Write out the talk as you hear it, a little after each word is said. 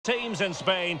Teams in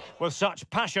Spain with such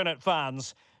passionate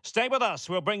fans. Stay with us,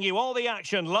 we'll bring you all the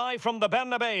action live from the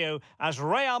Bernabeu as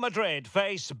Real Madrid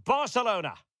face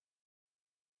Barcelona.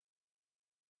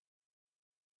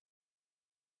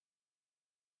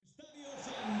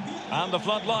 And the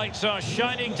floodlights are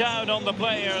shining down on the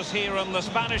players here in the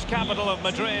Spanish capital of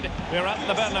Madrid. We're at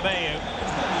the Bernabeu.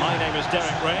 My name is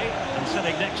Derek Ray, and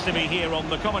sitting next to me here on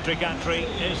the commentary gantry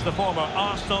is the former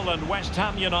Arsenal and West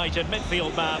Ham United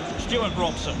midfield man, Stuart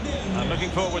Robson. I'm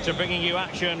looking forward to bringing you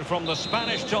action from the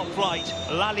Spanish top flight,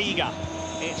 La Liga.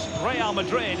 It's Real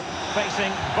Madrid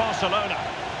facing Barcelona.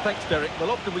 Thanks, Derek.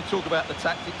 Well, often we talk about the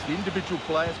tactics, the individual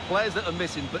players that are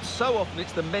missing, but so often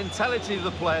it's the mentality of the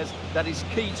players that is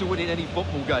key to winning any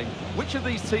football game. Which of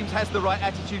these teams has the right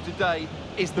attitude today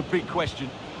is the big question.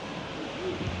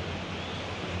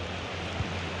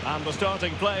 And the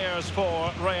starting players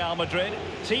for Real Madrid.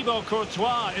 Thibaut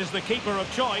Courtois is the keeper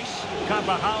of choice.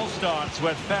 Carvajal starts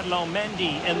with Ferland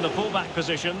Mendy in the fullback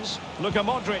positions. Luka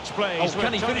Modric plays.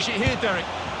 Can he finish it here, Derek?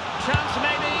 Chance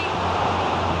maybe.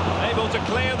 Able to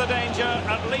clear the danger,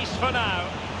 at least for now.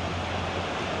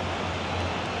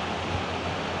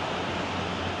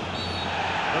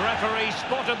 The referee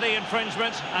spotted the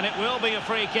infringement, and it will be a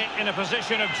free kick in a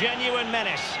position of genuine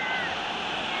menace.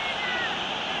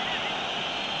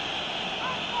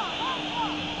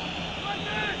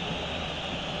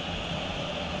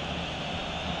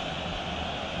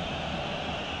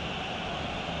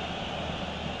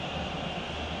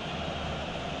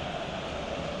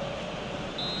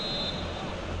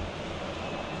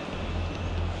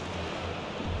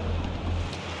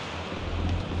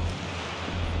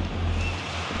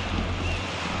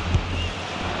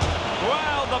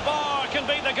 The bar can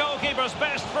be the goalkeeper's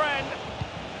best friend.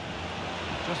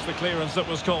 Just the clearance that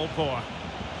was called for.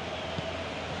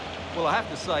 Well, I have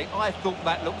to say, I thought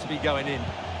that looked to be going in.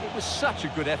 It was such a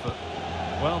good effort.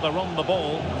 Well, they're on the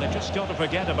ball, and they've just got to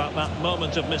forget about that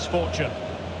moment of misfortune.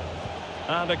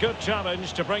 And a good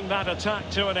challenge to bring that attack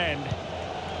to an end.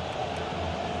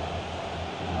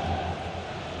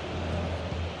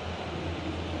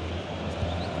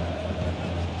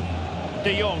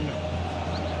 De Jong.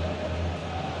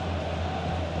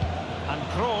 And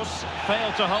Kroos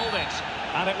failed to hold it.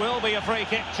 And it will be a free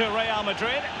kick to Real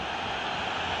Madrid.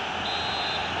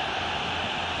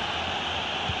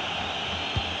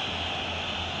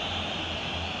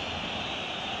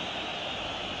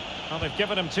 Well, they've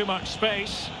given him too much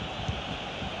space.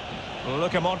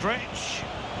 Luka Modric.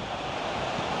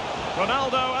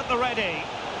 Ronaldo at the ready.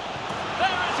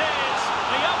 There it is!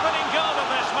 The opening goal of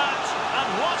this match. And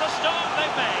what a start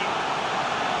they've made.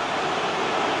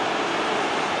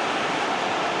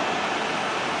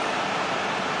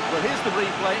 Well, here's the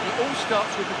replay. It all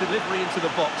starts with the delivery into the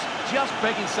box, just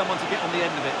begging someone to get on the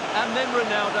end of it. And then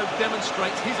Ronaldo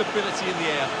demonstrates his ability in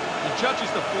the air. He judges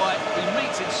the flight, he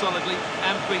meets it solidly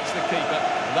and beats the keeper.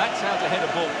 That's how to head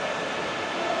a ball.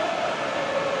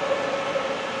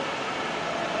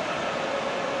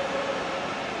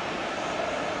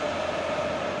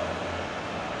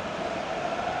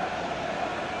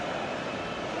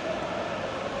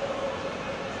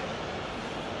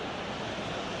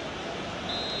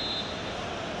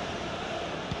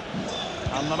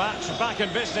 And the match back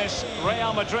in business.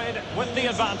 Real Madrid with the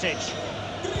advantage.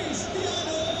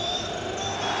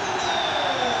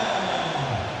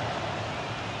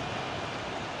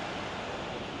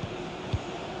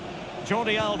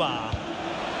 Jordi Alba.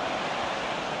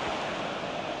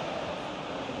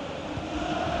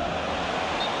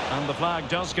 And the flag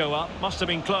does go up. Must have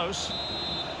been close.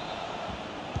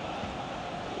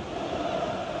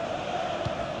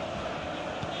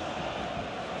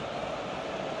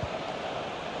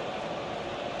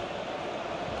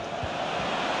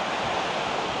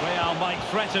 Real might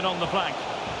threaten on the flank.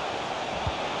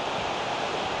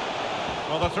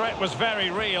 Well, the threat was very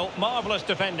real. Marvellous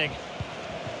defending.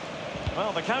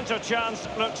 Well, the counter chance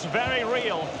looks very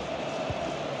real.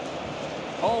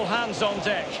 All hands on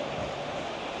deck.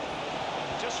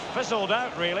 Just fizzled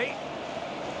out, really.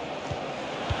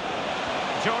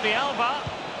 Jordi Alba.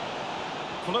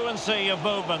 Fluency of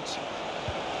movement.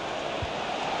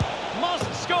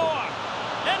 Must score!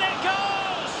 In it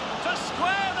goes! To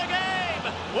square the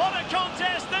game! What a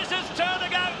contest this is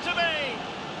turning out to be!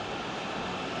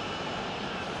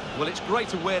 Well, it's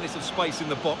great awareness of space in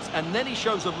the box, and then he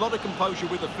shows a lot of composure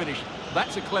with the finish.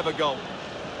 That's a clever goal.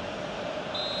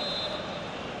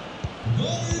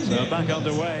 So back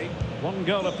underway. One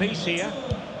goal apiece here.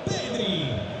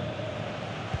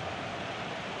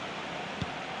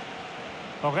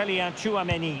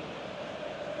 Tchoumeni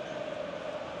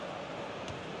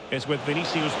is with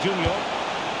Vinicius Jr.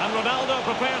 And Ronaldo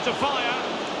prepared to fire.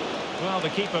 Well, the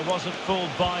keeper wasn't fooled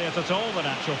by it at all, in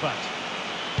actual fact.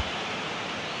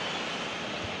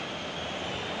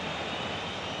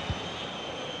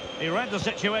 He read the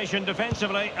situation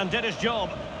defensively and did his job.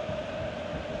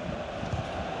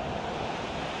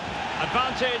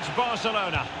 Advantage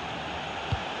Barcelona.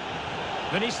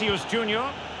 Vinicius Jr.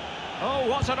 Oh,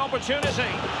 what an opportunity.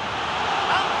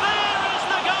 And there is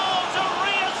the goal to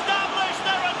re-establish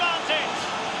their advantage.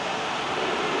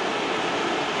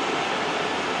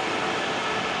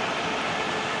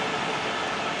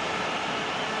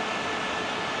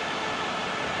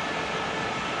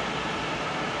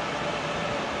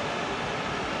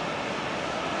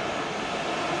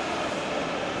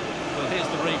 Well, here's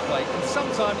the replay. And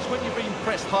sometimes when you're being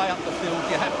pressed high up the field,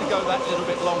 you have to go that little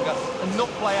bit longer and not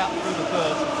play out through the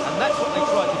third. And that's what they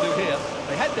tried to do here.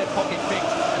 They had their pocket picked,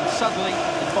 and suddenly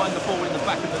they find the ball in the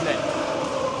back of the net.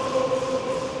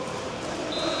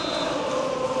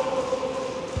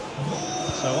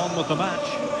 So on with the match.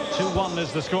 2-1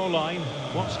 is the scoreline.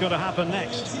 What's going to happen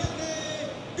next?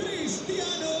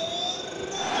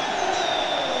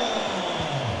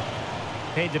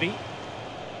 Pedri.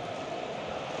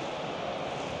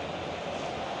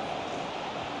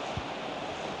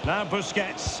 Now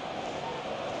Busquets.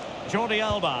 Jordi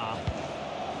Alba.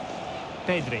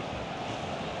 Pedri.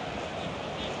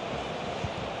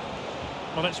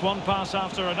 Well, it's one pass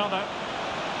after another.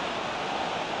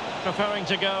 Preferring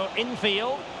to go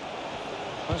infield.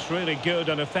 That's really good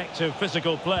and effective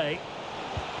physical play.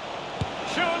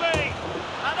 Surely!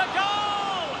 And a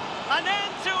goal! An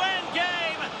end-to-end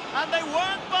game! And they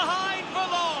weren't behind for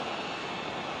long!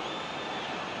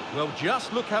 Well,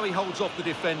 just look how he holds off the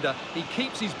defender. He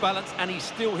keeps his balance and he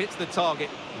still hits the target.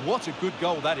 What a good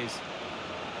goal that is.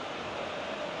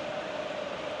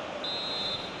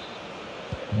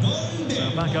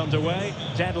 So back underway,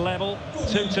 dead level,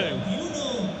 2-2.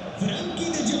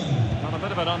 On a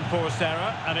bit of an unforced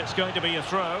error, and it's going to be a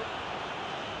throw.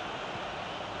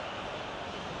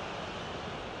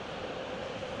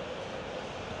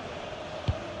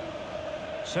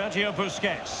 Sergio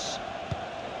Busquets.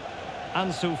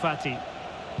 Ansu Fati.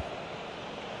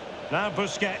 Now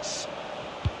Busquets.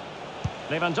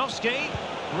 Lewandowski.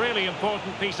 Really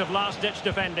important piece of last-ditch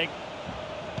defending.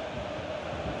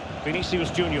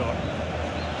 Vinicius Jr.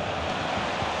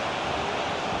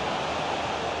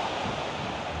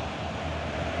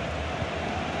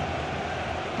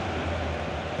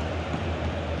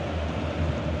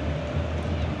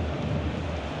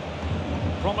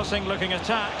 Promising looking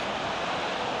attack.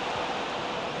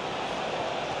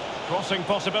 Crossing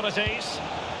possibilities.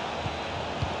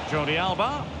 Jordi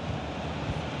Alba.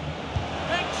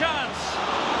 Big chance.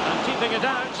 And keeping it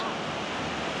out.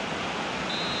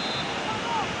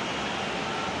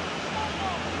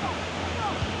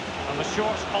 And the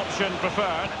short option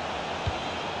preferred.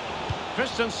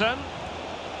 Christensen.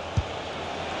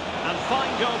 And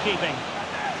fine goalkeeping.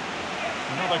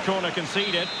 Another corner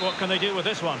conceded. What can they do with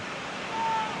this one?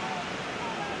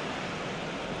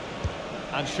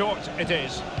 And short it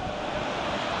is.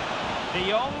 De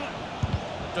Jong,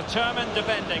 determined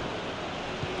defending.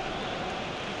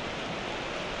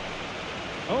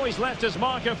 Oh, he's left his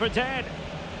marker for dead.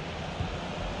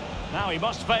 Now he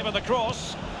must favour the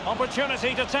cross.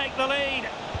 Opportunity to take the lead.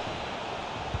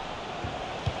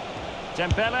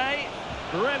 Dembele,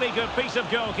 really good piece of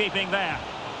goalkeeping there.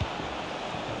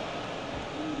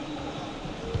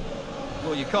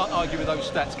 Well, you can't argue with those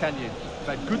stats, can you?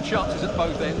 They've had good chances at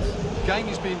both ends. The game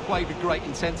is being played with great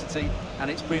intensity, and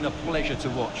it's been a pleasure to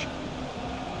watch.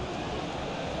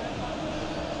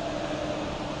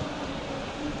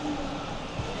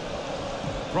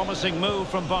 Promising move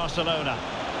from Barcelona.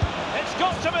 It's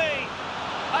got to be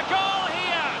a goal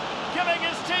here, giving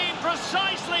his team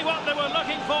precisely what they were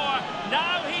looking for.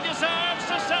 Now he deserves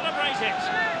to celebrate it.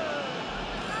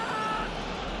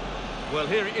 Well,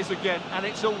 here it is again, and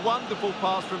it's a wonderful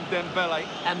pass from Dembele,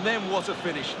 and then what a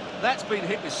finish. That's been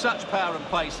hit with such power and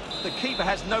pace. The keeper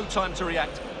has no time to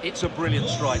react. It's a brilliant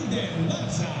strike.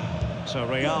 So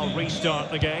Real restart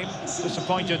the game.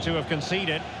 Disappointed to have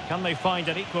conceded. Can they find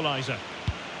an equaliser?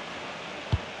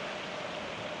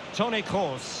 Toni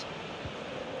Kroos.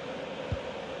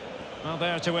 Well,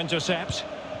 there to intercept.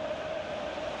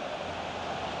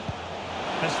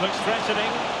 This looks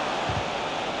threatening.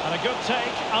 And a good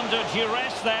take under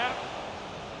duress there.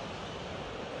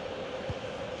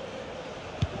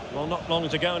 Well, not long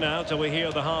to go now till we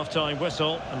hear the half-time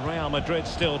whistle, and Real Madrid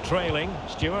still trailing.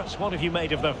 Stuart, what have you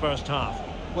made of their first half?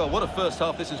 Well, what a first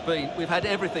half this has been. We've had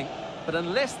everything. But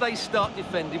unless they start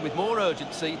defending with more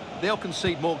urgency, they'll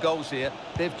concede more goals here.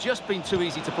 They've just been too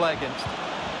easy to play against.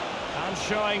 And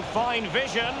showing fine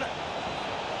vision.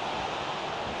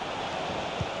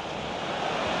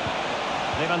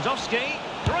 Lewandowski,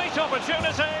 great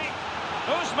opportunity.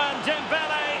 Ousmane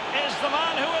Dembele is the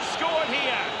man who has scored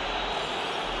here.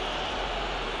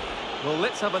 Well,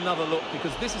 let's have another look,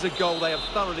 because this is a goal they have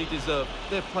thoroughly deserved.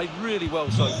 They've played really well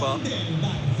so far.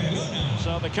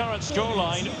 So the current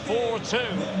scoreline, 4-2.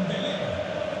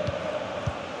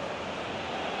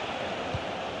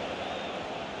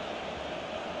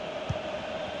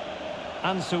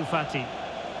 Ansu Fati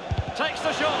takes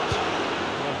the shot.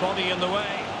 The body in the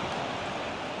way.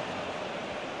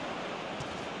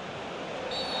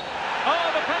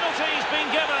 Oh, the penalty's been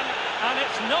given, and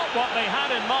it's not what they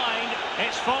had in mind.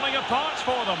 It's falling apart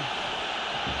for them.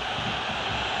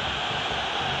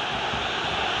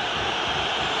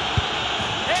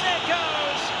 In it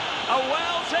goes. A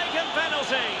well-taken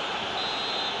penalty.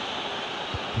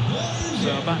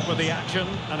 So back with the action,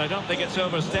 and I don't think it's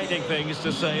overstating things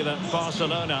to say that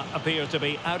Barcelona appear to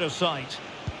be out of sight.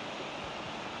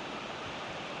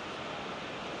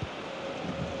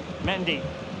 Mendy.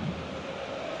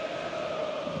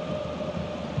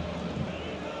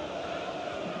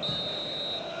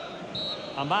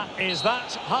 And that is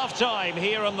that, half-time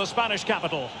here in the Spanish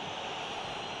capital.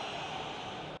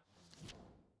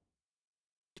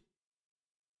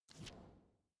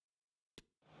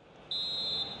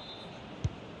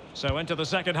 So into the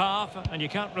second half, and you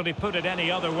can't really put it any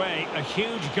other way. A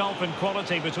huge gulf in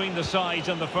quality between the sides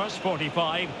in the first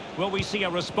 45. Will we see a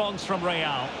response from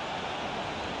Real?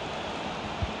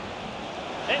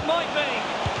 It might be.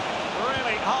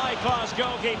 Really high-class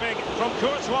goalkeeping from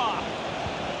Courtois.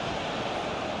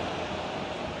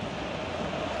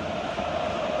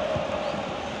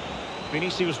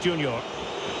 Vinicius Jr.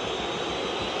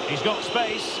 He's got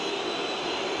space.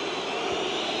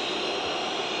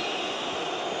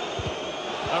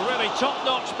 A really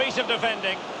top-notch piece of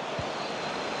defending.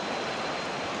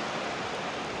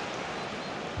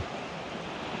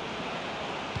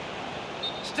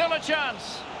 Still a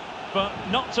chance, but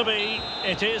not to be.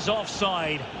 It is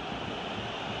offside.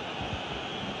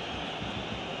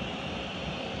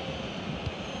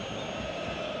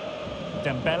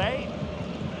 Dembele.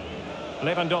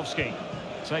 Lewandowski.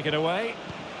 Take it away.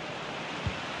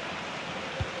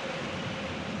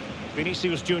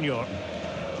 Vinicius Jr.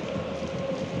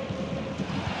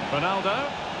 Ronaldo.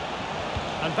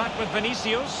 And back with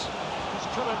Vinicius. Just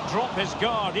couldn't drop his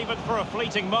guard even for a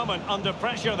fleeting moment under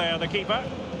pressure there, the keeper.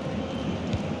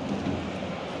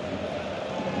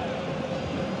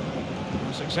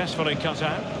 Successfully cut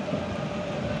out.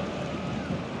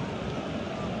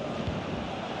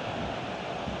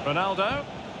 Ronaldo.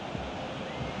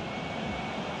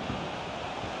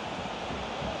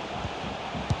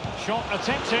 Shot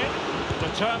attempted.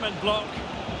 Determined block.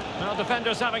 Now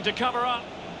defenders having to cover up.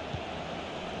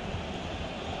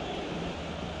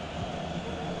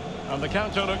 And the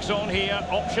counter looks on here.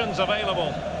 Options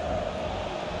available.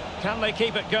 Can they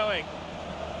keep it going?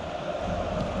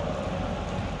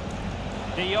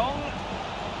 De Jong.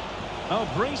 Oh,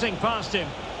 breezing past him.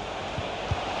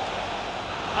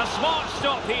 A smart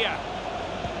stop here.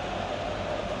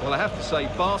 Well, I have to say,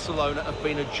 Barcelona have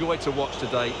been a joy to watch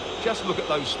today. Just look at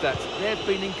those stats. They've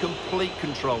been in complete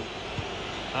control.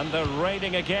 And they're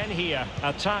raiding again here.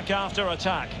 Attack after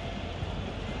attack.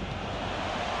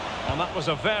 And that was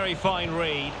a very fine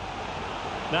read.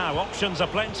 Now, options are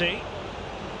plenty.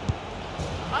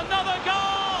 Another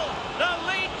goal! The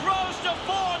lead grows to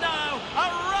 4 now. A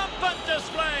rampant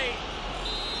display.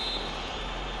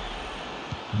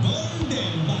 Gol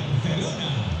del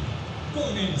Barcelona.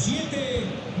 Con el 7,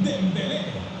 Dembélé.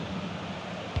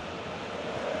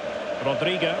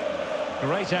 Rodrygo.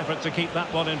 Great effort to keep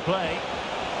that one in play.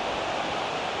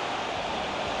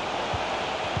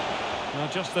 Well,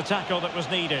 just the tackle that was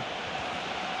needed.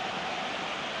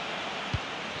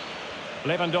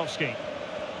 Lewandowski.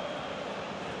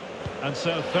 And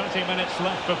so 30 minutes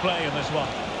left for play in this one.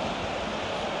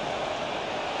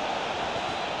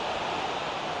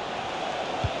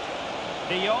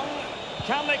 De Jong,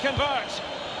 can they convert?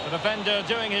 The defender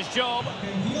doing his job.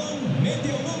 Atención,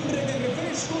 mete un hombre de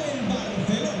refresco en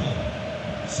Barcelona.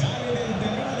 Sale del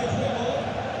terreno de juego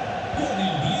con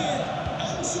el 10,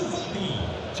 Ansu Fati.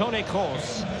 Toni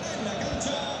Kroos. En la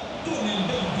cancha con el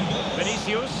 22,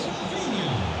 Vinicius. Rafinha.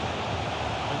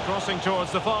 And crossing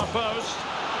towards the far post.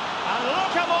 And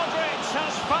Luka Modric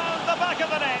has found the back of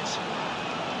the net.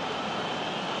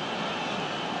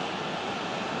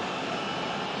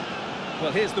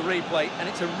 Well, here's the replay, and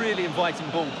it's a really inviting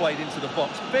ball played into the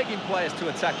box, begging players to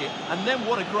attack it, and then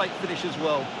what a great finish as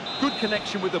well. Good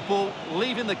connection with the ball,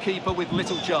 leaving the keeper with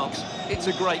little chance. It's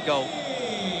a great goal.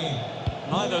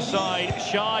 Neither side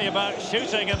shy about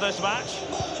shooting in this match.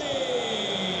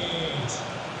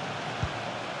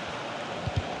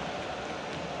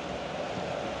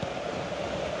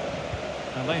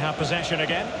 they have possession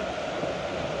again.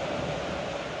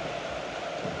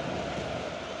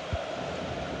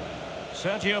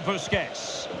 Sergio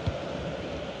Busquets.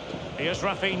 Here's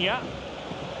Rafinha.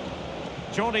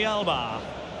 Jordi Alba.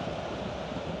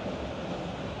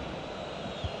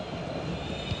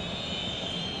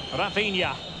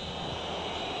 Rafinha.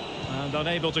 And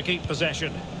unable to keep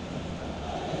possession.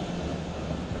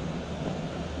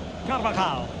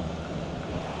 Carvajal.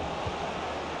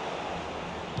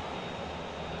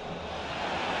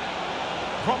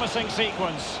 Promising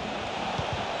sequence.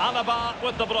 Alaba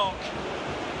with the block.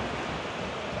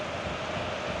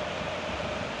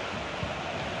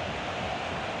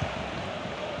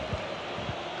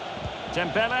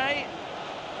 Dembele.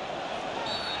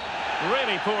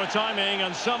 Really poor timing,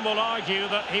 and some will argue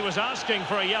that he was asking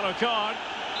for a yellow card.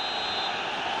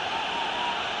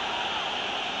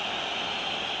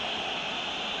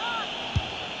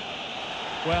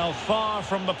 Well, far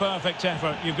from the perfect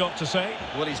effort, you've got to say.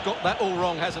 Well, he's got that all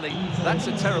wrong, hasn't he? That's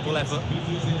a terrible effort.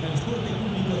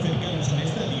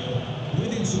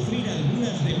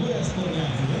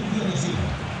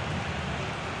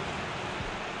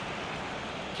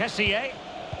 Kessié.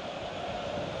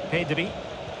 Pedri.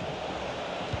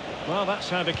 Well, that's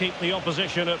how to keep the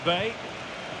opposition at bay.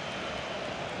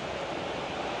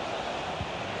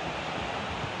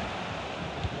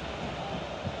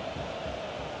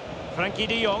 Frankie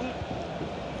de Jong.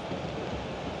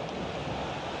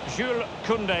 Jules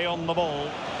Koundé on the ball.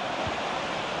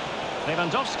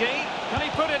 Lewandowski. Can he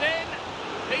put it in?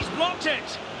 He's blocked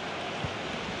it.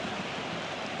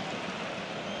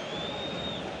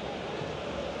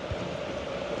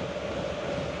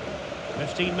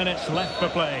 "15 minutes left for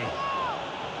play."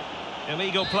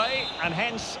 Illegal play, and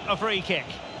hence a free kick.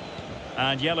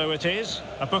 And yellow it is,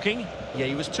 a booking. Yeah,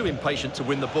 he was too impatient to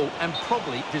win the ball and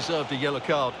probably deserved a yellow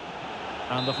card.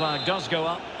 And the flag does go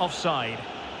up, offside.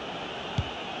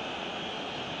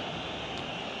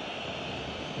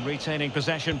 Retaining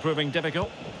possession proving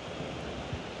difficult.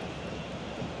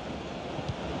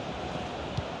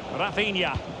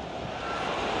 Rafinha.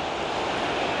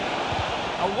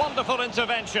 A wonderful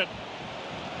intervention.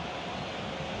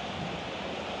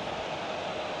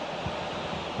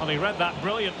 Well, he read that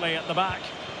brilliantly at the back.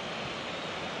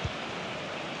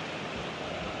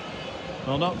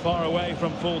 Well, not far away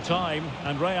from full time,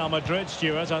 and Real Madrid,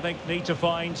 Stuart, I think, need to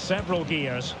find several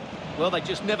gears. Well, they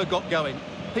just never got going.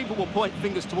 People will point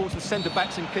fingers towards the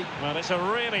centre-backs and keep... Well, it's a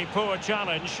really poor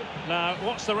challenge. Now,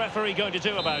 what's the referee going to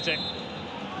do about it?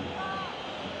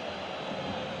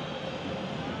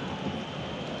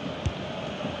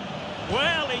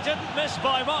 Well, he didn't miss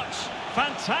by much.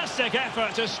 Fantastic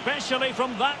effort, especially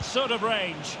from that sort of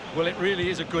range. Well, it really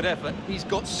is a good effort. He's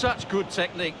got such good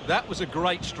technique. That was a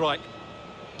great strike.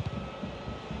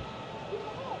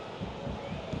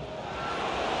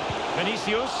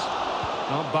 Vinicius.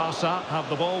 Well, Barca have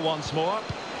the ball once more.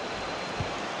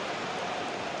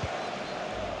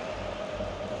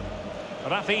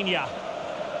 Rafinha.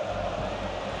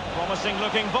 Promising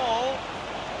looking ball.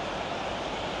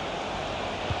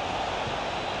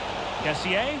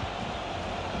 Kessié.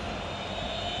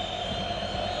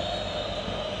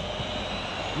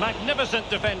 Magnificent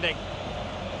defending.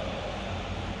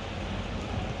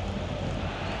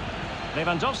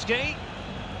 Lewandowski.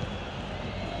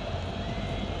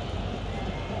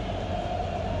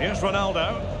 Here's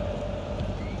Ronaldo.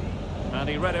 And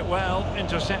he read it well,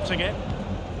 intercepting it.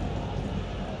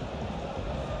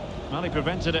 Well, he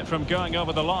prevented it from going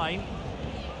over the line.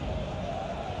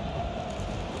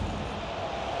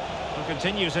 And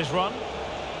continues his run.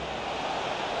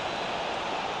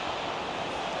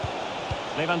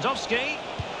 Lewandowski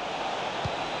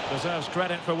deserves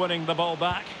credit for winning the ball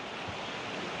back.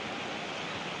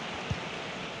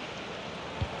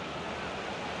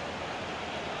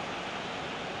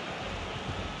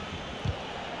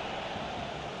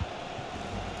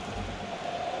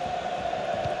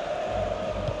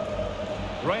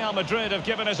 Real Madrid have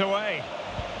given us away.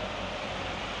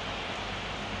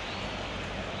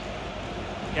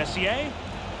 Kessié.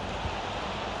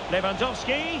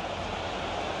 Lewandowski.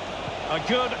 A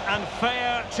good and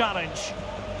fair challenge.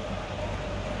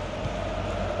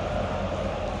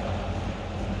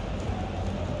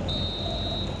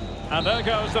 And there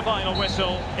goes the final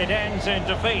whistle. It ends in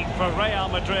defeat for Real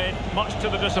Madrid, much to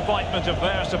the disappointment of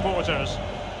their supporters.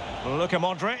 Luka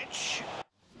Modric.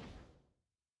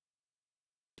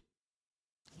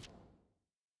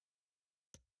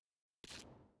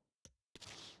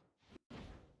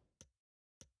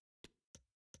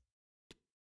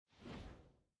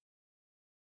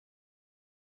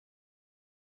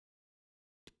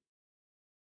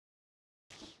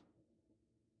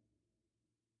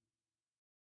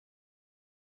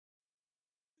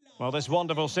 Well, this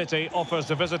wonderful city offers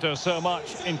the visitors so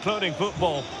much, including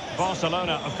football.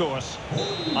 Barcelona, of course.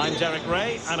 I'm Derek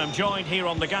Ray, and I'm joined here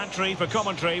on the gantry for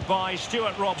commentary by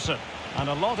Stuart Robson. And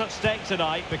a lot at stake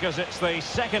tonight because it's the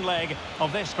second leg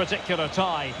of this particular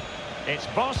tie. It's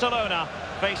Barcelona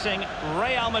facing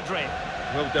Real Madrid.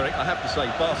 Well, Derek, I have to say,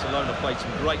 Barcelona played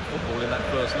some great football in that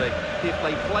first leg. If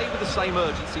they play with the same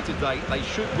urgency today, they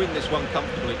should win this one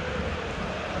comfortably.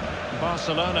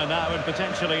 Barcelona now in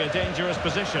potentially a dangerous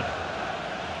position.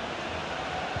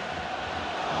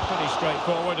 Pretty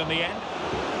straightforward in the end.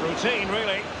 Routine,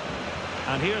 really.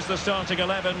 And here's the starting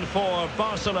 11 for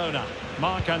Barcelona.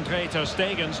 Marc-Andre ter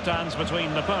Stegen stands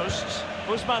between the posts.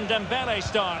 Ousmane Dembele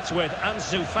starts with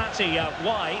Ansu Fati out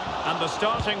wide. And the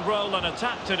starting role in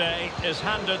attack today is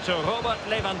handed to Robert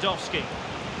Lewandowski.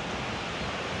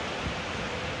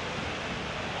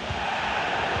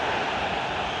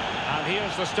 And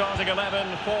here's the starting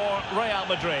 11 for Real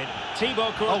Madrid.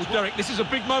 Thibaut Courtois. Oh, Derek, this is a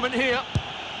big moment here.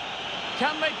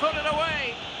 Can they put it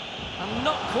away? And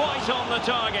not quite on the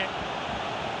target.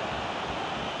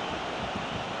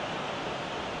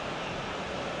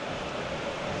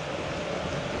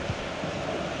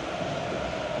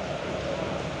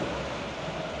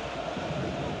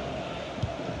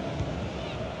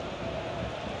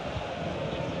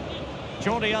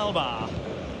 Jordi Alba.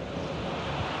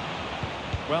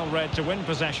 Well read to win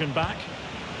possession back.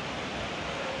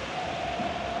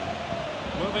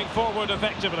 Moving forward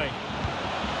effectively.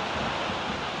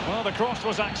 Well, the cross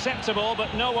was acceptable,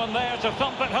 but no one there to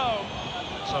thump it home.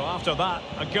 So after that,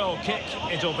 a goal kick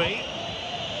it'll be.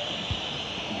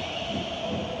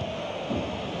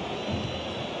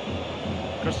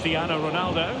 Cristiano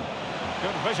Ronaldo.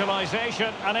 Good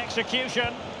visualization and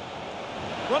execution.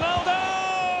 Ronaldo!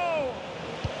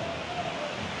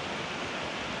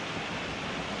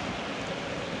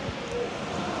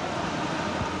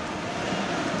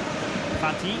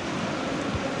 Fati.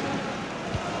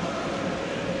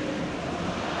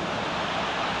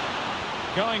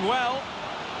 Going well.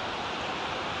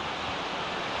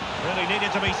 Really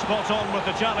needed to be spot on with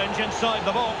the challenge inside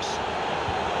the box.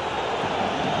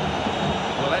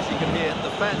 Well, as you can hear, the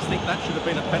fans think that should have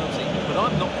been a penalty, but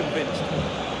I'm not convinced.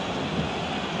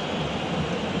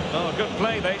 Oh, good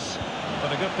play this,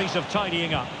 but a good piece of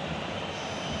tidying up.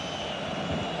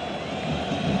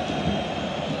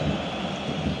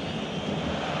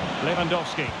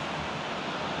 Lewandowski.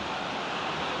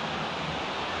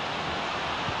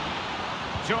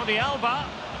 Jordi Alba.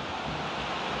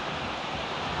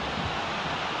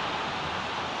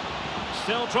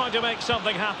 Still trying to make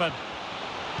something happen.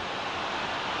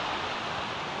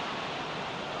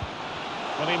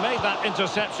 Well, he made that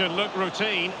interception look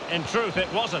routine. In truth,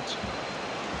 it wasn't.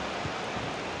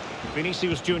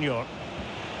 Vinicius Jr.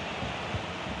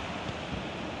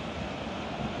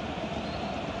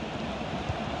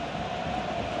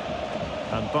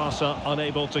 And Barca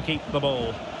unable to keep the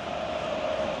ball.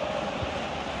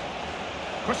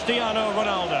 Cristiano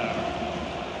Ronaldo.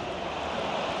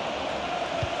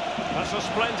 That's a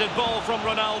splendid ball from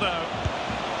Ronaldo.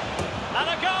 And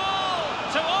a goal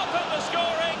to open the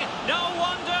scoring. No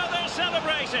wonder they're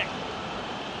celebrating.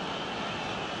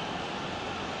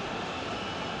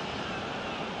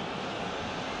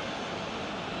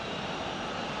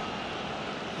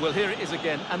 Well, here it is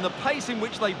again, and the pace in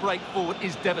which they break forward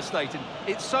is devastating.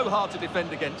 It's so hard to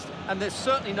defend against, and there's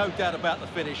certainly no doubt about the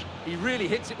finish. He really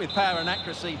hits it with power and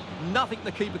accuracy. Nothing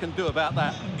the keeper can do about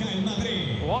that.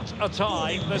 What a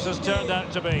tie this has turned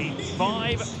out to be.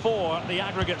 5-4, the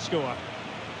aggregate score.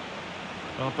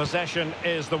 Well, possession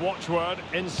is the watchword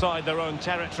inside their own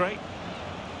territory.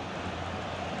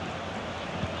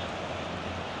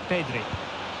 Pedri.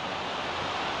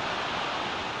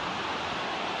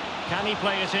 Can he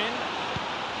play it in?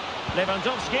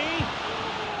 Lewandowski.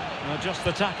 Just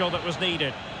the tackle that was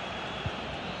needed.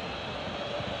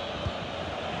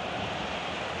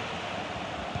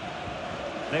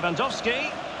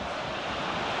 Lewandowski.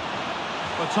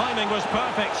 The timing was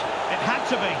perfect. It had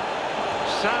to be.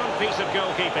 Sound piece of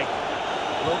goalkeeping.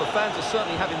 Well, the fans are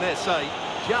certainly having their say.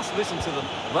 Just listen to them.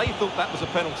 They thought that was a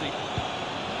penalty.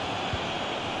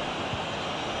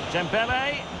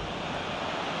 Dembele.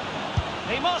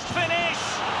 He must finish!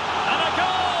 And a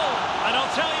goal! And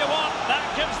I'll tell you what, that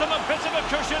gives them a bit of a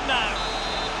cushion now.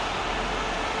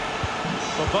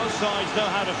 Well, both sides know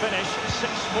how to finish.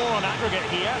 6-4 on aggregate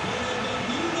here.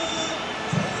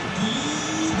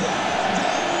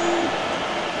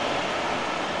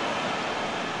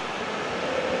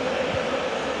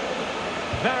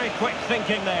 Very quick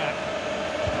thinking there.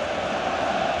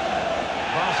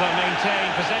 Barca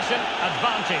maintain possession,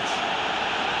 advantage.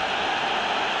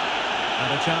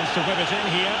 And a chance to whip it in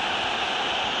here.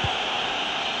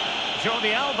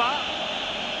 Jordi Alba.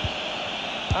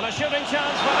 And a shooting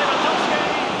chance for Lewandowski.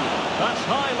 That's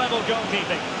high-level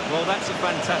goalkeeping. Well, that's a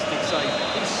fantastic save.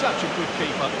 He's such a good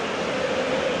keeper.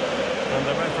 And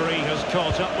the referee has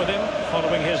caught up with him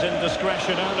following his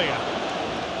indiscretion earlier.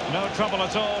 No trouble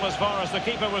at all as far as the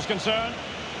keeper was concerned.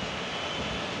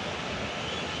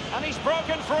 And he's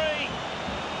broken free.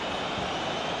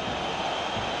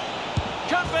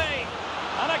 Could be.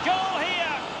 And a goal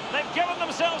here. They've given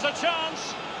themselves a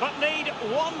chance, but need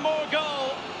one more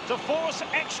goal to force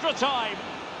extra time.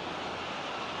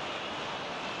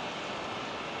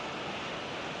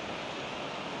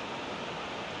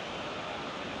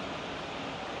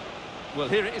 Well,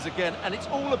 here it is again, and it's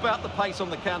all about the pace on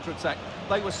the counter-attack.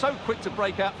 They were so quick to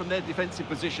break out from their defensive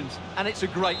positions, and it's a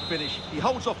great finish. He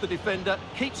holds off the defender,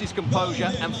 keeps his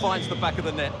composure, and finds the back of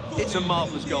the net. It's a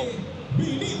marvellous goal.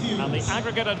 And the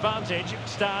aggregate advantage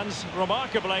stands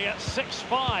remarkably at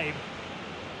 6-5.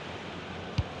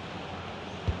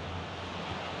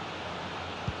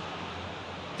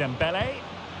 Dembele.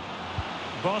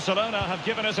 Barcelona have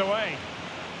given us away.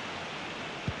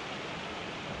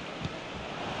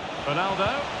 Ronaldo.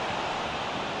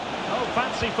 Oh,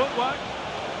 fancy footwork.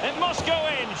 It must go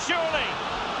in, surely.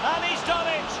 And he's done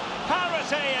it.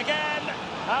 Parity again.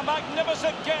 A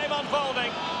magnificent game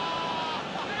unfolding.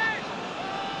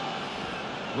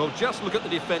 Well, just look at the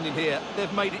defending here.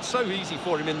 They've made it so easy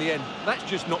for him in the end. That's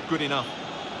just not good enough.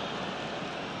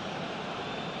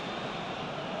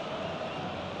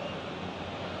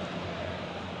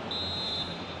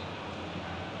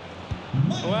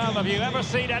 Well, have you ever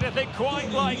seen anything quite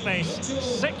like this?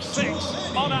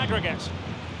 6-6 on aggregate.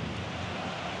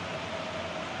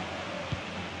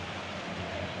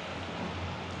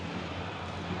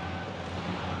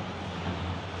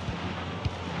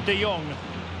 De Jong.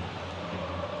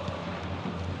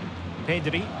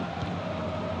 Pedri.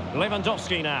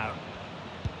 Lewandowski now.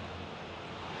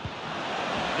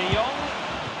 De Jong.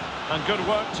 And good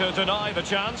work to deny the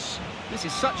chance. This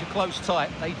is such a close tie.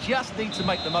 They just need to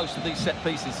make the most of these set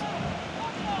pieces.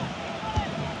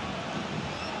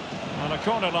 On a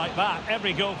corner like that,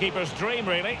 every goalkeeper's dream,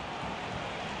 really.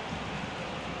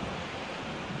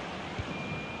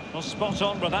 Well, spot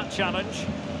on with that challenge.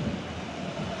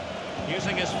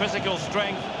 Using his physical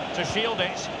strength to shield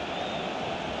it.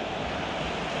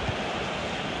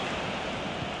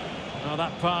 Oh,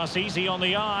 that pass easy on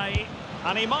the eye.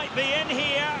 And he might be in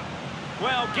here.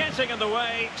 Well, getting in the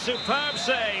way, superb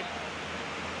save.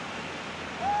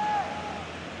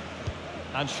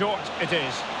 And short it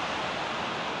is.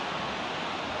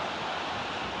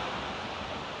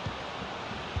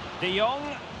 De Jong.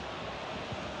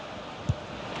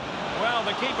 Well,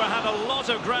 the keeper had a lot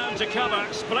of ground to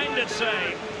cover. Splendid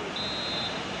save.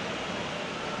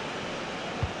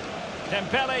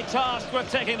 Dembele tasked with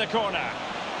taking the corner.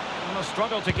 And a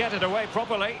struggle to get it away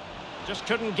properly. Just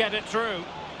couldn't get it through.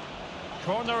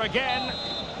 Corner again.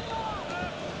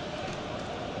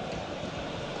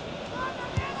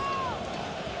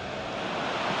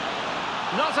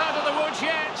 Not out of the woods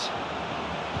yet.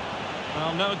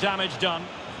 Well, no damage done.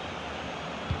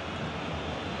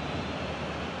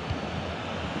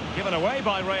 Given away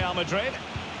by Real Madrid.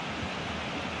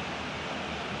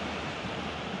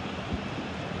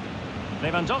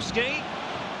 Lewandowski.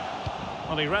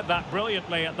 Well, he read that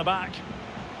brilliantly at the back.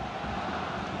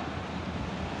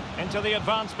 Into the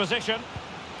advanced position.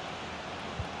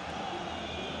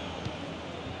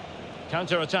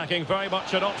 Counter-attacking, very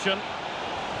much an option.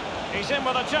 He's in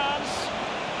with a chance.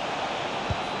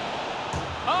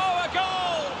 Oh, a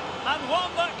goal! And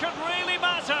one that could really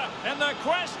matter in the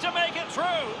quest to make it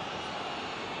through.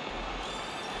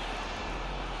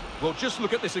 Well, just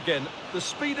look at this again. The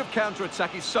speed of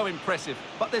counter-attack is so impressive,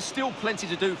 but there's still plenty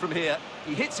to do from here.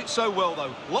 He hits it so well,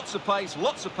 though. Lots of pace,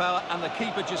 lots of power, and the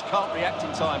keeper just can't react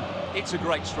in time. It's a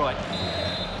great strike.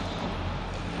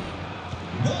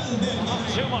 Not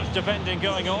too much defending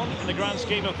going on in the grand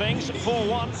scheme of things.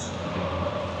 4-1.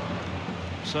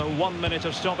 So 1 minute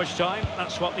of stoppage time.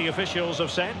 That's what the officials have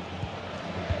said.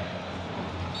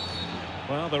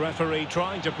 Well, the referee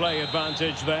trying to play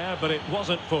advantage there, but it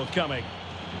wasn't forthcoming.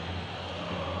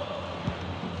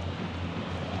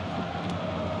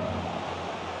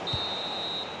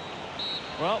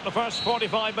 Well, the first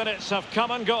 45 minutes have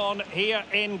come and gone here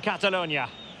in Catalonia.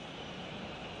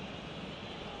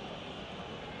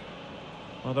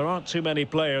 Well, there aren't too many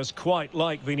players quite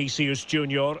like Vinicius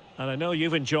Jr, and I know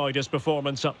you've enjoyed his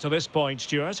performance up to this point,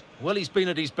 Stuart. Well, he's been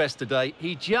at his best today.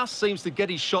 He just seems to get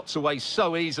his shots away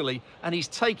so easily, and he's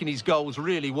taken his goals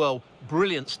really well.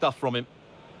 Brilliant stuff from him.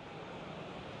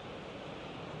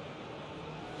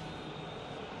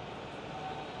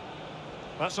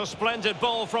 That's a splendid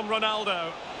ball from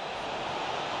Ronaldo.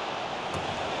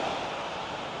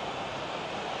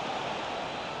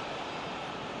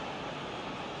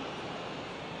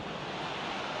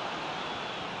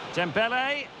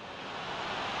 Dembele.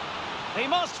 He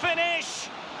must finish.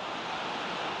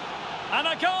 And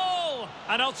a goal!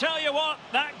 And I'll tell you what,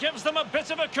 that gives them a bit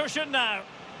of a cushion now.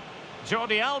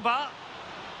 Jordi Alba.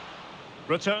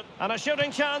 Return. And a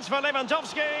shooting chance for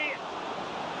Lewandowski.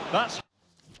 That's...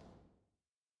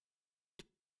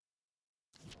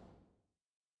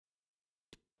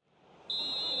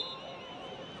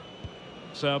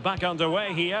 So back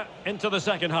underway here into the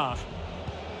second half.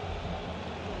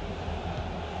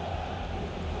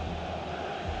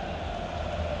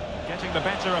 Getting the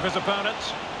better of his opponent.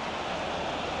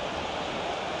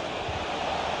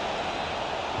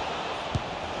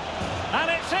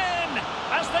 And it's in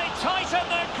as they tighten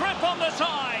their grip on the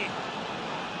tie.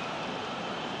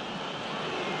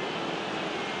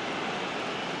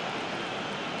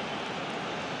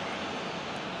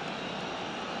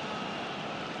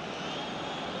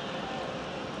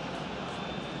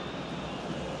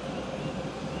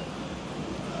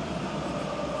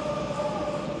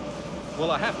 Well,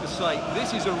 I have to say,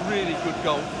 this is a really good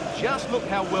goal. Just look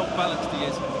how well balanced he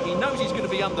is. He knows he's going to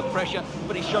be under pressure,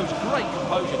 but he shows great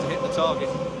composure to hit the target.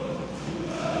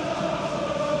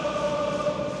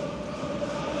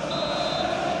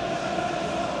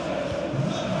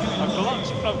 A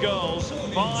glut of goals.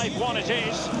 5-1 it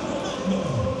is.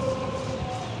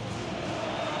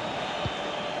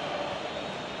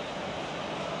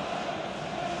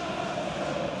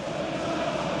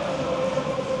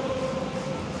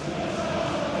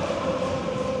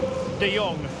 De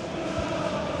Jong.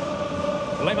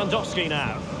 Lewandowski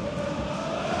now.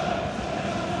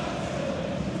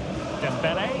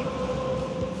 Dembele.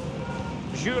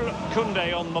 Jules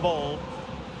Koundé on the ball.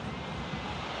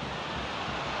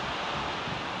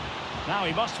 Now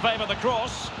he must favour the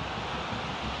cross.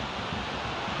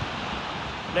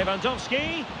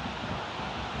 Lewandowski.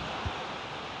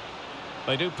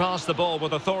 They do pass the ball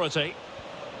with authority.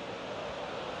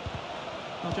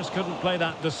 I just couldn't play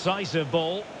that decisive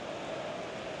ball.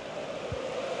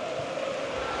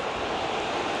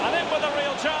 And in with a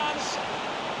real chance.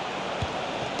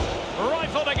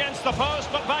 Rifled against the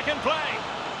post, but back in play.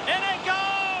 In it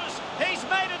goes! He's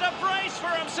made it a brace for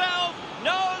himself.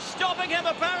 No stopping him,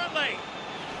 apparently.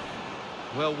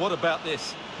 Well, what about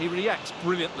this? He reacts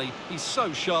brilliantly. He's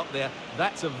so sharp there.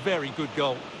 That's a very good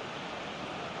goal.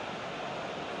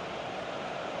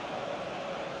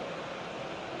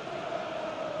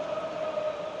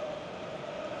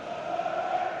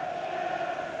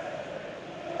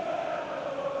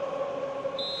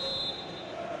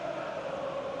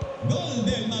 Gol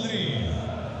del Madrid.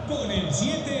 Con el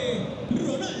 7,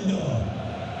 Ronaldo.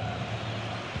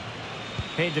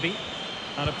 Pedri.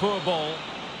 And a poor ball.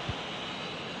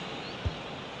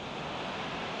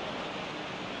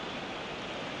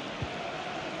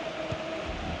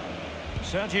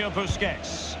 Sergio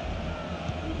Busquets.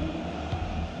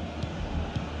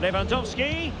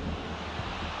 Lewandowski.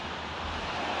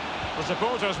 The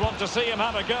supporters want to see him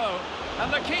have a go.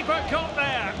 And the keeper caught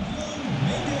there.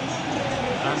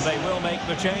 And they will make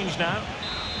the change now.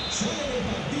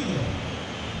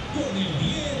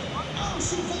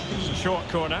 It's a short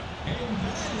corner.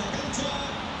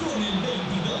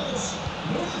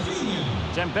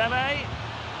 Dembele.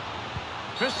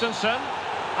 Christensen.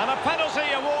 And a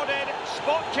penalty awarded.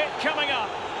 Spot kick coming up.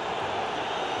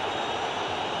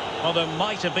 Well, there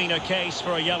might have been a case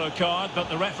for a yellow card, but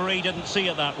the referee didn't see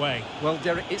it that way. Well,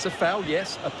 Derek, it's a foul,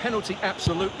 yes. A penalty,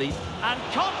 absolutely. And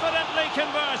confidently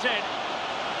converted.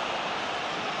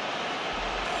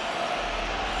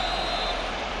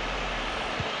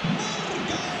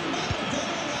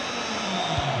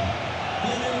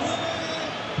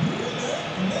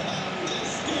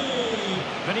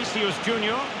 Vinicius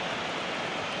Jr.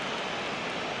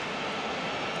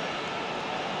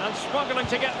 And struggling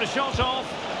to get the shot off.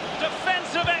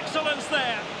 Defensive excellence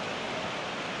there.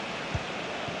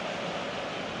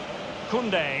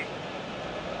 Koundé.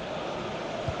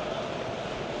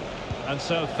 And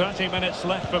so 30 minutes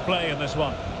left for play in this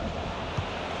one.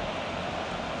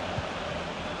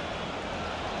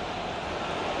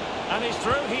 And he's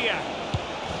through here.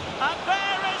 And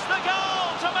there is the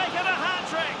goal to make it a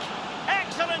hat-trick.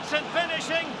 Excellence in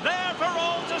finishing, there for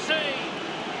all to see.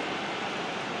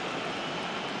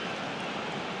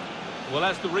 Well,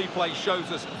 as the replay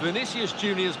shows us, Vinicius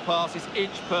Jr.'s pass is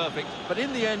inch perfect. But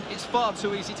in the end, it's far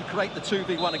too easy to create the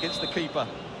 2v1 against the keeper.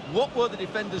 What were the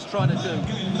defenders trying to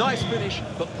do? Nice finish,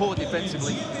 but poor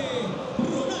defensively.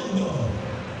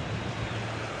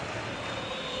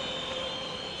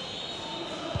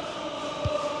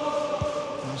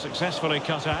 Successfully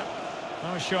cut out.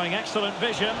 Now showing excellent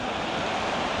vision.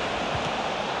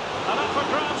 And up for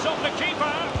grabs off the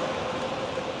keeper.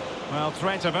 Well,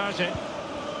 threat averted.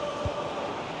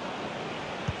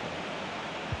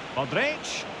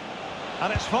 Modric.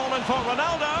 And it's fallen for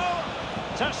Ronaldo.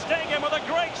 Ter Stegen with a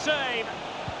great save.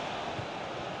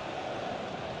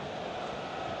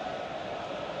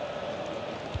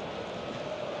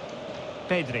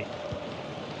 Pedri.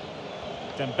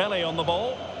 Dembele on the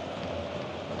ball.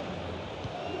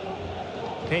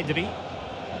 Pedri.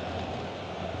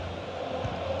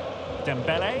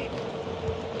 Dembele.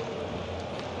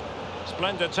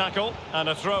 Splendid tackle and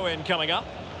a throw-in coming up.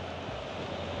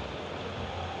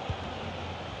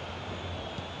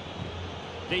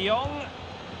 De Jong,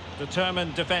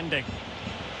 determined defending.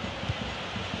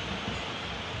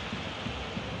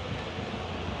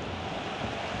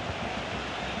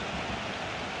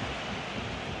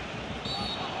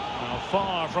 Now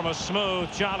far from a smooth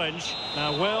challenge.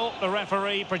 Now will the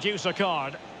referee produce a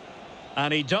card?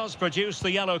 And he does produce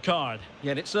the yellow card.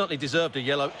 Yeah, and it certainly deserved a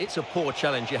yellow. It's a poor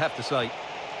challenge, you have to say.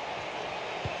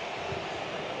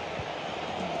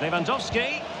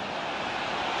 Lewandowski.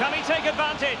 Can he take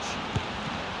advantage?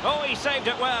 Oh, he saved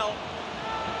it well.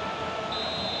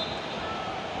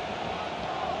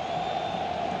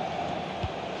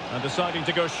 And deciding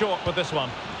to go short with this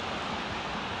one.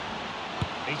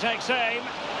 He takes aim.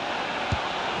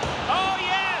 Oh,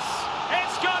 yes!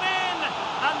 It's gone in!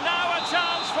 And now a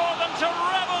chance for them to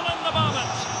revel in the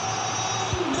moment.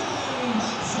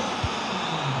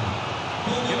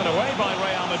 Given away by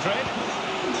Real Madrid.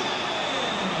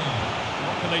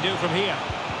 What can they do from here?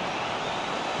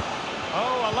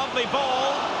 Oh, a lovely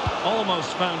ball.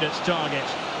 Almost found its target,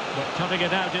 but cutting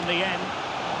it out in the end.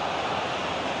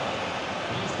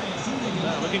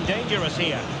 Looking dangerous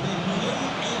here.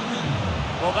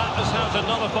 Well, that is how to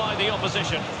nullify the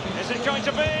opposition. Is it going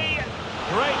to be?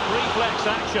 Great reflex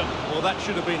action. Well, that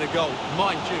should have been a goal.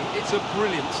 Mind you, it's a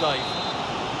brilliant save.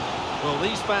 Well,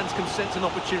 these fans can sense an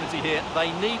opportunity here.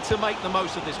 They need to make the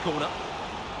most of this corner.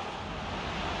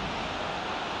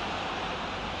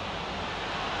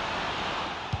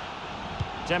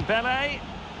 Dembele.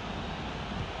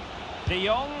 De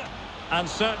Jong. And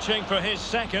searching for his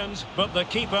second, but the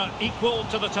keeper equal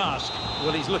to the task.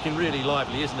 Well, he's looking really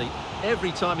lively, isn't he?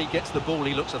 Every time he gets the ball,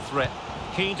 he looks a threat.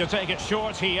 Keen to take it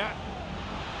short here.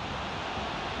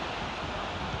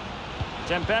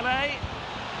 Dembele.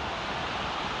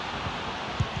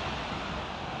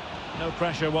 No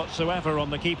pressure whatsoever on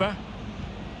the keeper.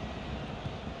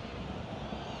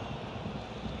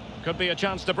 Could be a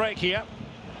chance to break here.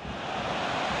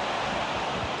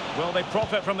 Will they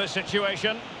profit from this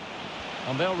situation?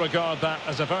 And they'll regard that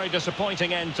as a very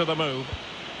disappointing end to the move.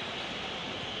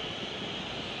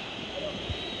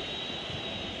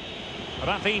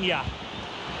 Rafinha.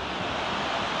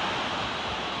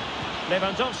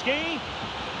 Lewandowski.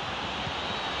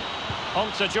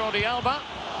 On to Jordi Alba.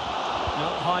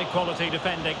 Not high quality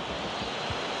defending.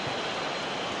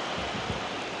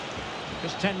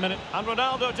 Just 10 minutes. And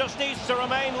Ronaldo just needs to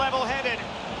remain level-headed.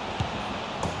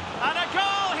 And a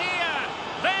goal here!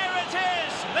 There it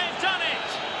is! They've done it!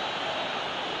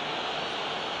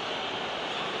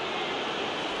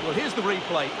 Well, here's the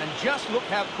replay, and just look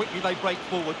how quickly they break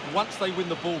forward once they win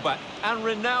the ball back. And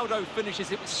Ronaldo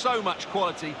finishes it with so much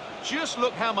quality. Just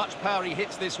look how much power he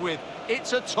hits this with.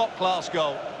 It's a top-class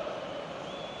goal.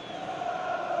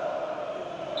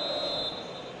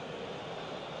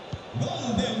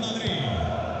 Gol del Madrid.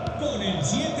 Con el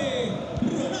 7,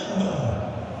 Ronaldo.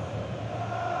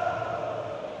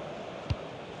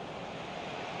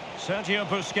 Sergio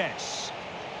Busquets.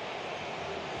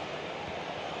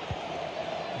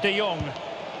 De Jong.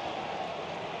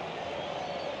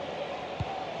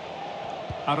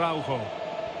 Araujo.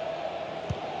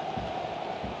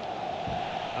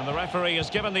 And the referee has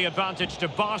given the advantage to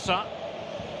Barca.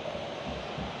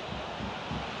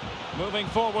 Moving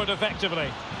forward effectively.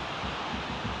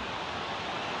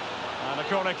 And a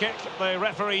corner kick, the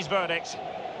referee's verdict.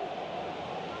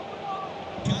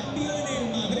 Cambio en el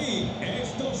Madrid.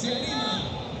 Esto se anima.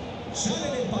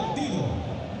 Sale del partido.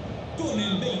 Con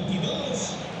el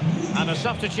 22. And a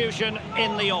substitution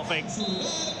in the offing.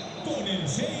 Con el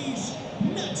 6,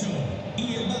 Nacho.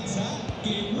 Y el Barça,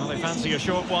 que Well, they fancy a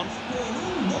short one.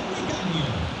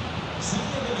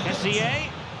 Kessié.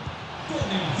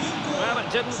 Well,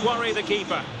 it didn't worry the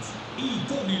keeper. Y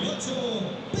con el 8,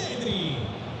 Pedri.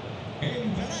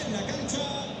 Entrará en la cancha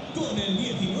con el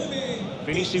 19.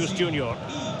 Vinicius Jr.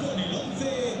 Y con el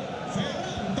 11,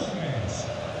 Ferran Torres.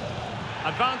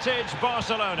 Advantage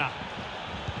Barcelona.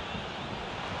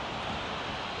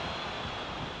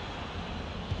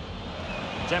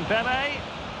 Dembele.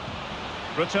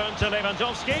 Return to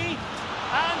Lewandowski.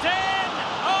 And in!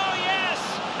 Oh, yes!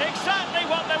 Exactly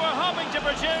what they were hoping to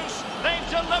produce. They've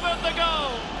delivered the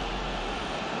goal.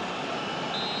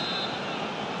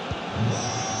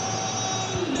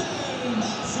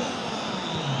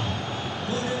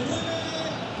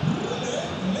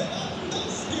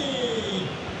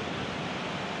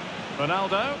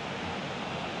 Ronaldo.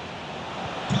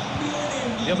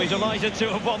 He'll be delighted to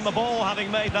have won the ball, having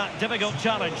made that difficult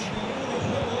challenge.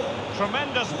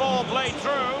 Tremendous ball played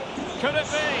through. Could it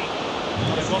be?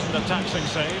 It wasn't a taxing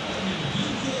save.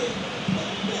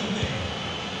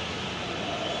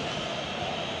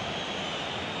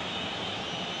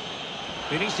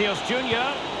 Vinicius Jr.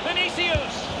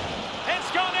 Vinicius!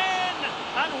 It's gone in!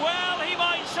 And well, he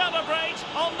might celebrate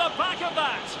on the back of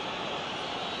that.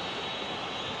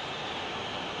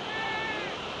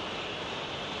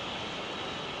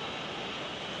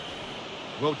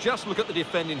 Well, just look at the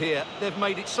defending here. They've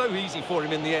made it so easy for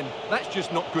him in the end. That's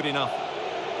just not good enough.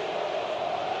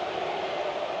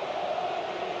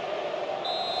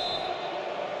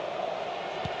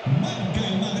 Marca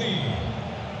el Madrid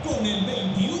con el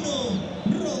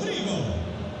 21, Rodrygo.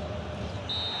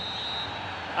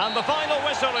 And the final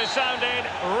whistle is sounded.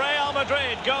 Real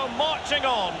Madrid go marching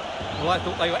on. Well, I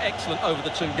thought they were excellent over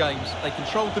the two games. They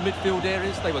controlled the midfield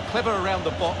areas, they were clever around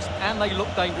the box, and they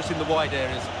looked dangerous in the wide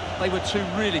areas. They were two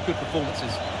really good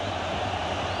performances.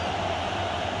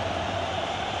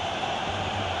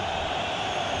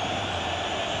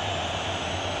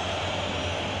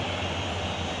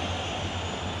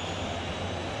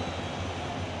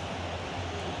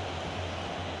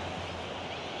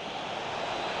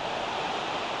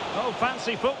 Oh,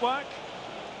 fancy footwork.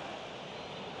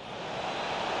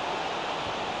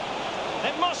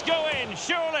 It must go in,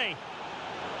 surely.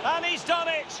 And he's done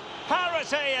it.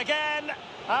 Parity again.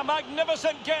 A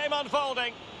magnificent game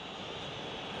unfolding.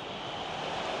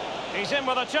 He's in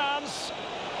with a chance.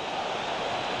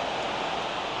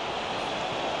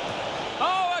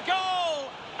 Oh, a goal!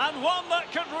 And one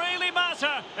that could really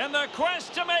matter in the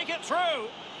quest to make it through.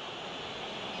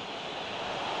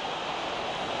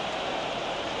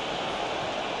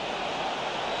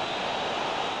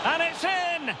 And it's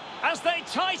in as they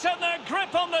tighten their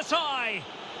grip on the tie.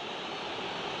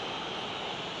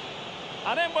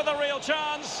 And in with a real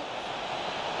chance.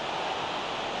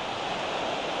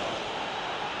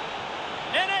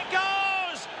 In it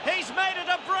goes! He's made it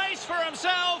a brace for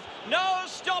himself. No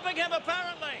stopping him,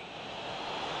 apparently.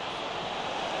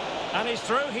 And he's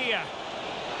through here.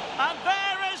 And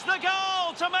there is the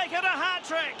goal to make it a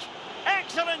hat-trick.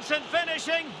 Excellence in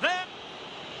finishing. Then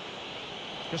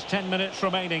just 10 minutes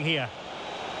remaining here.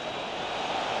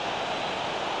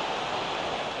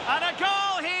 And a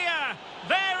goal here.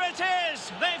 There it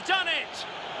is. They've done it.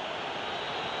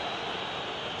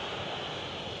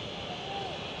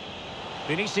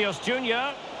 Vinicius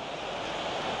Jr.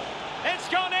 It's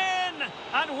gone in.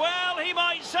 And well, he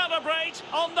might celebrate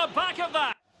on the back of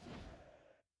that.